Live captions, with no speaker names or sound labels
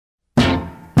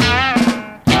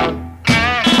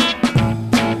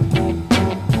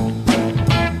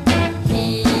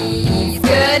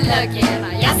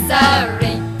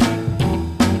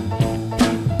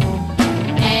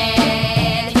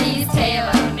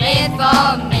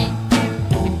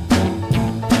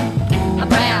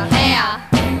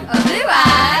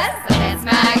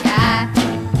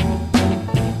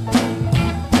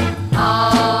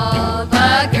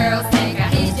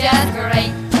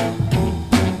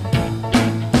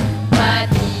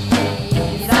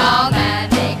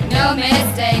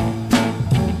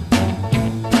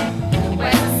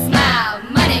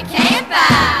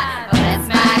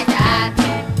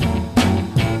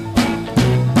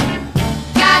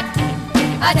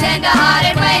A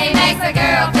tender-hearted way he makes a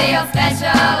girl feel special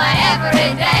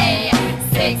every day.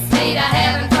 6 feet of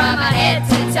heaven from my head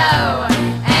to toe,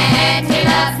 and he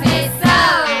loves me so.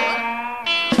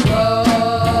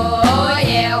 Oh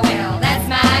yeah, well that's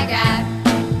my guy.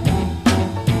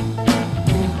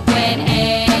 When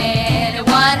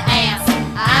anyone asks,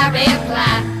 I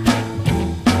reply,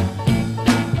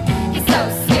 he's so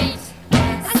sweet,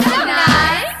 so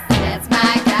nice, that's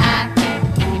my guy.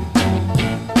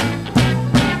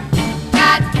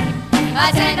 Got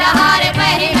a tender-hearted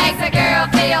way he makes a girl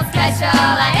feel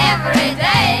special every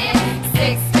day.